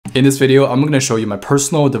In this video, I'm going to show you my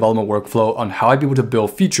personal development workflow on how I'm able to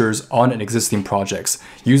build features on an existing projects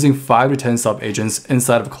using 5 to 10 sub-agents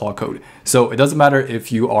inside of Claude Code. So it doesn't matter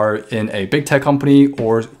if you are in a big tech company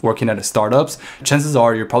or working at a startups, chances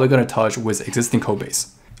are you're probably going to touch with existing code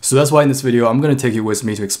base. So that's why in this video, I'm going to take you with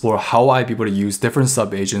me to explore how I'd be able to use different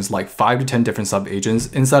sub-agents, like 5 to 10 different sub-agents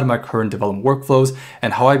inside of my current development workflows,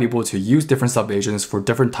 and how I'd be able to use different sub-agents for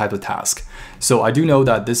different types of tasks. So I do know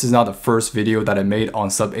that this is not the first video that I made on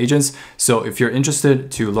sub-agents. So if you're interested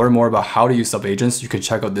to learn more about how to use sub-agents, you can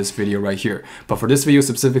check out this video right here. But for this video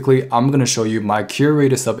specifically, I'm going to show you my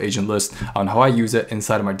curated sub-agent list on how I use it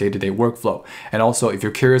inside of my day-to-day workflow. And also, if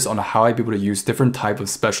you're curious on how I'd be able to use different types of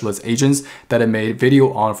specialist agents that I made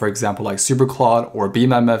video on, for example, like Super Claude or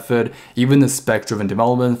BMAT method, even the spec-driven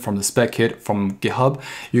development from the spec kit from GitHub,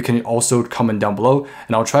 you can also comment down below,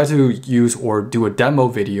 and I'll try to use or do a demo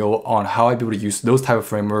video on how I'd be able to use those type of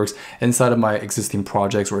frameworks inside of my existing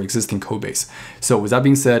projects or existing code base. So with that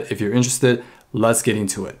being said, if you're interested, let's get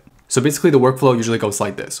into it. So basically the workflow usually goes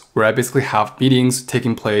like this, where I basically have meetings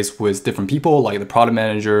taking place with different people like the product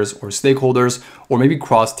managers or stakeholders, or maybe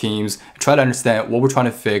cross teams, try to understand what we're trying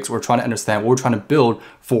to fix or trying to understand what we're trying to build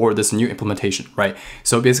for this new implementation, right?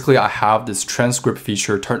 So basically I have this transcript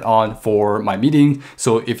feature turned on for my meeting.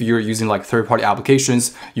 So if you're using like third-party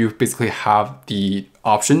applications, you basically have the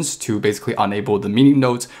options to basically enable the meeting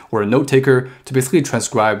notes or a note taker to basically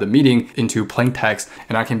transcribe the meeting into plain text,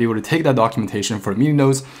 and I can be able to take that documentation for the meeting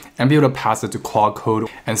notes and be able to pass it to Claude Code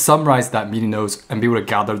and summarize that meeting notes and be able to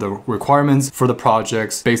gather the requirements for the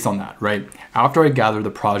projects based on that, right? After I gather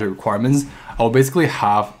the project requirements, I'll basically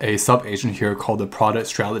have a sub-agent here called the Product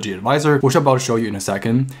Strategy Advisor, which I'm about to show you in a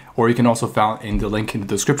second, or you can also find in the link in the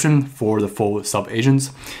description for the full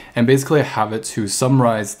sub-agents. And basically I have it to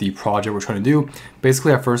summarize the project we're trying to do.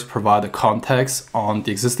 Basically, I first provide the context on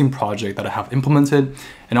the existing project that I have implemented,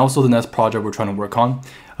 and also the next project we're trying to work on,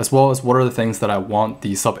 as well as what are the things that I want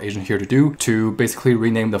the sub-agent here to do to basically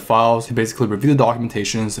rename the files, to basically review the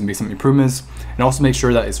documentations and make some improvements, and also make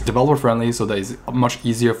sure that it's developer friendly so that it's much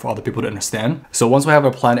easier for other people to understand. So once we have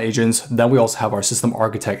our plan agents, then we also have our system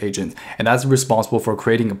architect agent, and that's responsible for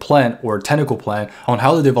creating a plan or a technical plan on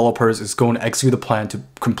how the developers is going to execute the plan to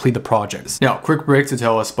complete the projects. Now, quick break to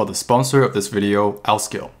tell us about the sponsor of this video,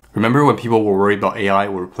 Outskill. Remember when people were worried about AI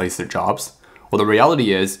will replace their jobs? Well, the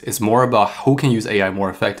reality is, it's more about who can use AI more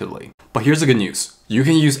effectively. But here's the good news. You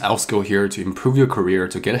can use Outskill here to improve your career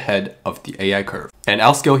to get ahead of the AI curve. And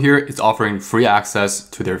Outskill here is offering free access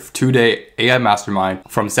to their 2-day AI mastermind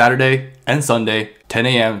from Saturday and Sunday, 10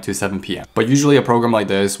 a.m. to 7 p.m. But usually a program like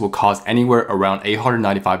this will cost anywhere around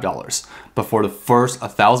 $895. But for the first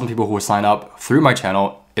 1,000 people who will sign up through my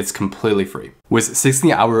channel, it's completely free. With 16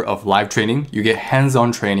 hours of live training, you get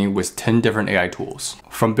hands-on training with 10 different AI tools.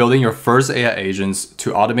 From building your first AI agents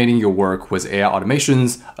to automating your work with AI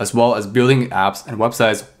automations, as well as building apps and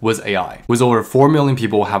websites with AI. With over 4 million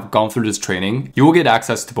people have gone through this training, you will get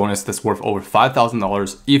access to bonus that's worth over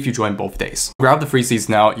 $5,000 if you join both days. Grab the free seats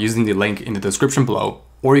now using the link in the description below,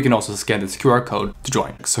 or you can also scan this QR code to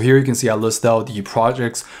join. So here you can see I list out the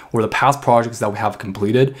projects or the past projects that we have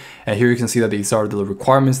completed. And here you can see that these are the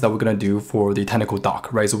requirements that we're gonna do for the technical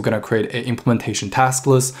doc, right? So we're gonna create an implementation task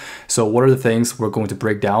list. So what are the things we're going to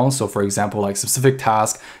break down? So for example, like specific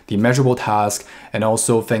task, the measurable task, and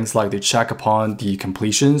also things like the check upon the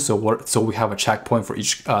completion. So we have a checkpoint for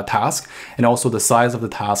each task, and also the size of the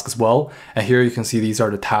task as well. And here you can see these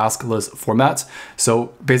are the task list formats.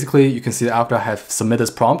 So basically you can see that after I have submitted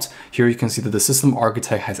this prompt, here you can see that the system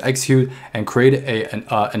architect has executed and created an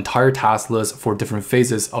entire task list for different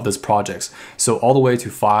phases of this project. So all the way to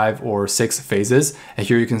 5 or 6 phases. And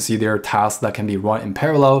here you can see there are tasks that can be run in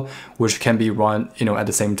parallel, which can be run, at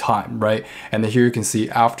the same time, right? And then here you can see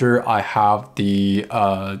after I have the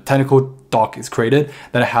technical doc is created,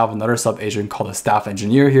 then I have another sub-agent called a staff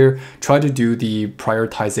engineer here, try to do the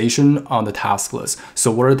prioritization on the task list.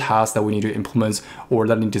 So what are the tasks that we need to implement or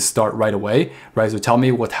that need to start right away, right? So tell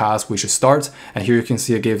me what tasks we should start. And here you can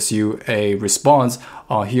see it gives you a response.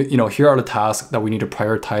 Here are the tasks that we need to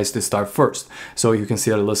prioritize to start first. So you can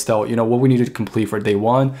see that it lists out, what we need to complete for day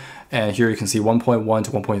 1. And here you can see 1.1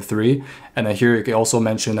 to 1.3. And then here you can also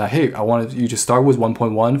mention that, hey, I wanted you to start with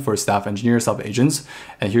 1.1 for staff engineer sub-agents.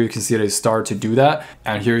 And here you can see that it start to do that.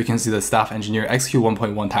 And here you can see the staff engineer execute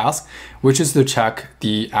 1.1 task, which is to check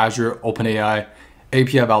the Azure OpenAI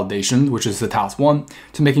API validation, which is the task 1,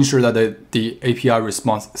 to making sure that the API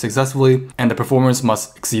responds successfully and the performance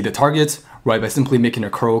must exceed the target, right? By simply making a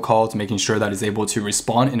curl call to making sure that it's able to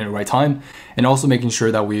respond in the right time, and also making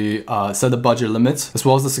sure that we set the budget limits, as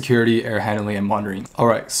well as the security, error handling, and monitoring. All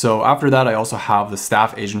right, so after that, I also have the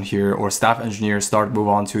staff agent here, or staff engineer, start to move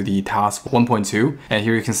on to the task 1.2. And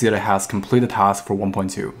here you can see that it has completed the task for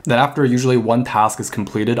 1.2. Then after usually one task is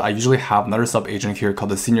completed, I usually have another sub agent here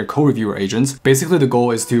called the senior code reviewer agent. Basically, the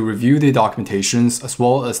goal is to review the documentations as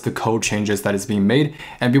well as the code changes that is being made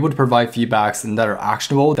and be able to provide feedbacks that are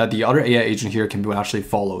actionable that the other AI agent here can actually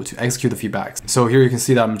follow to execute the feedbacks. So here you can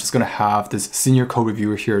see that I'm just going to have this senior code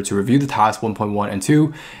reviewer here to review the task 1.1 and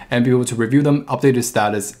 2 and be able to review them, update the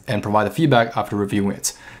status, and provide the feedback after reviewing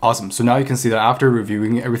it. Awesome. So now you can see that after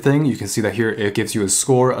reviewing everything, you can see that here it gives you a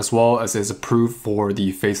score as well as is approved for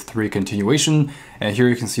the phase 3 continuation. And here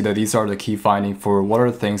you can see that these are the key findings for what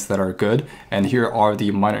are the things that are good. And here are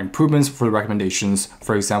the minor improvements for the recommendations,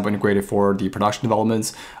 for example, integrated for the production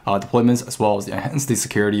developments, deployments, as well as the enhance the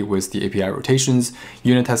security with the API rotations,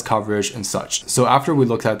 unit test coverage, and such. So after we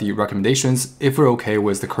looked at the recommendations, if we're okay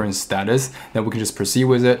with the current status, then we can just proceed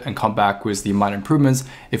with it and come back with the minor improvements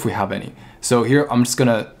if we have any. So here I'm just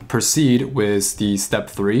gonna proceed with the step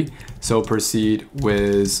 3. So proceed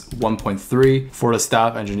with 1.3 for the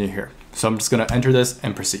staff engineer here. So I'm just gonna enter this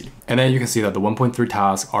and proceed. And then you can see that the 1.3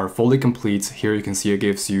 tasks are fully complete. Here you can see it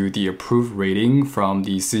gives you the approved rating from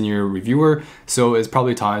the senior reviewer. So it's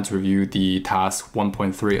probably time to review the task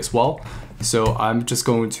 1.3 as well. So I'm just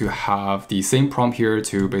going to have the same prompt here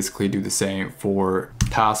to basically do the same for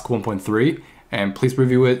task 1.3. And please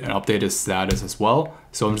review it and update its status as well.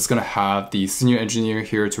 So I'm just gonna have the senior engineer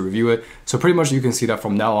here to review it. So pretty much you can see that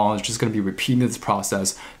from now on, it's just gonna be repeating this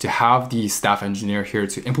process to have the staff engineer here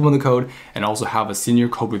to implement the code and also have a senior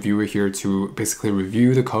code reviewer here to basically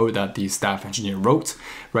review the code that the staff engineer wrote,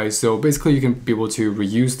 right? So basically you can be able to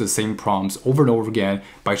reuse the same prompts over and over again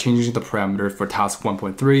by changing the parameter for task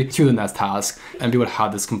 1.3 to the next task and be able to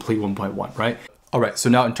have this complete 1.1, right? All right, so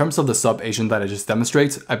now in terms of the sub agent that I just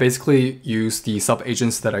demonstrate, I basically use the sub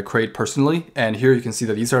agents that I create personally. And here you can see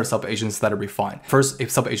that these are sub agents that are refined. First, a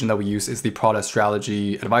sub agent that we use is the product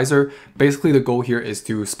strategy advisor. Basically, the goal here is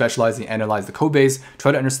to specialize and analyze the code base,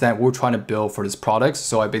 try to understand what we're trying to build for this product.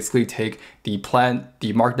 So I basically take the plan,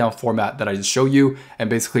 the markdown format that I just showed you, and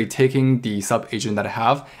basically taking the sub agent that I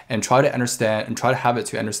have and try to understand and try to have it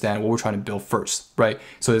to understand what we're trying to build first, right?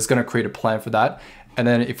 So it's gonna create a plan for that. And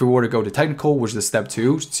then if we were to go to technical, which is step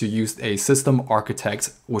 2, to use a system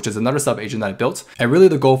architect, which is another sub agent that I built. And really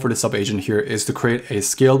the goal for the sub agent here is to create a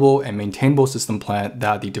scalable and maintainable system plan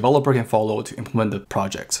that the developer can follow to implement the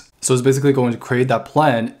project. So it's basically going to create that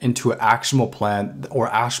plan into an actionable plan or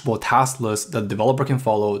actionable task list that the developer can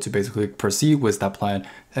follow to basically proceed with that plan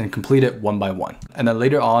and complete it one by one. And then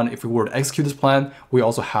later on, if we were to execute this plan, we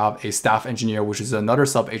also have a staff engineer, which is another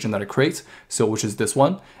sub agent that I create. So which is this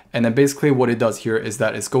one. And then basically what it does here is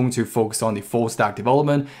that it's going to focus on the full stack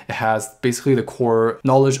development. It has basically the core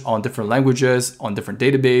knowledge on different languages, on different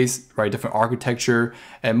database, right? Different architecture.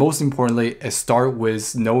 And most importantly, it start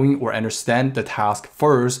with knowing or understand the task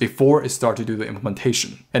first before it start to do the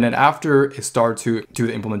implementation. And then after it start to do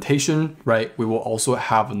the implementation, right? We will also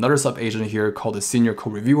have another sub agent here called the senior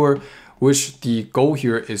code reviewer, which the goal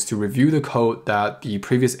here is to review the code that the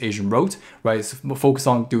previous agent wrote, right? So focus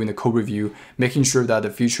on doing the code review, making sure that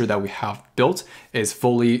the feature that we have built is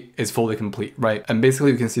fully complete, right? And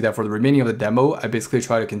basically you can see that for the remaining of the demo, I basically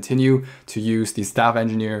try to continue to use the staff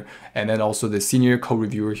engineer and then also the senior code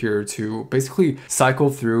reviewer here to basically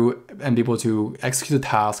cycle through and be able to execute the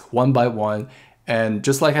task one by one. And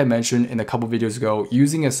just like I mentioned in a couple videos ago,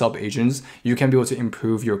 using a sub agents, you can be able to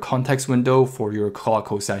improve your context window for your Claude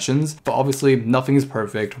Code sessions. But obviously nothing is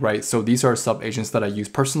perfect, right? So these are sub agents that I use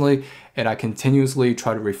personally, and I continuously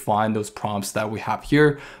try to refine those prompts that we have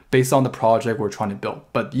here based on the project we're trying to build.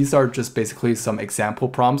 But these are just basically some example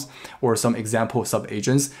prompts or some example sub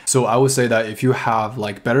agents. So I would say that if you have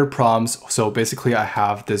like better prompts, so basically I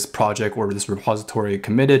have this project or this repository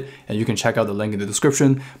committed, and you can check out the link in the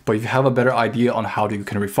description. But if you have a better idea on how you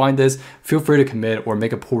can refine this, feel free to commit or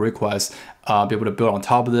make a pull request, be able to build on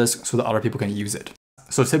top of this so that other people can use it.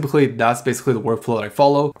 So typically that's basically the workflow that I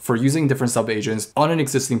follow for using different sub agents on an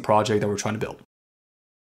existing project that we're trying to build.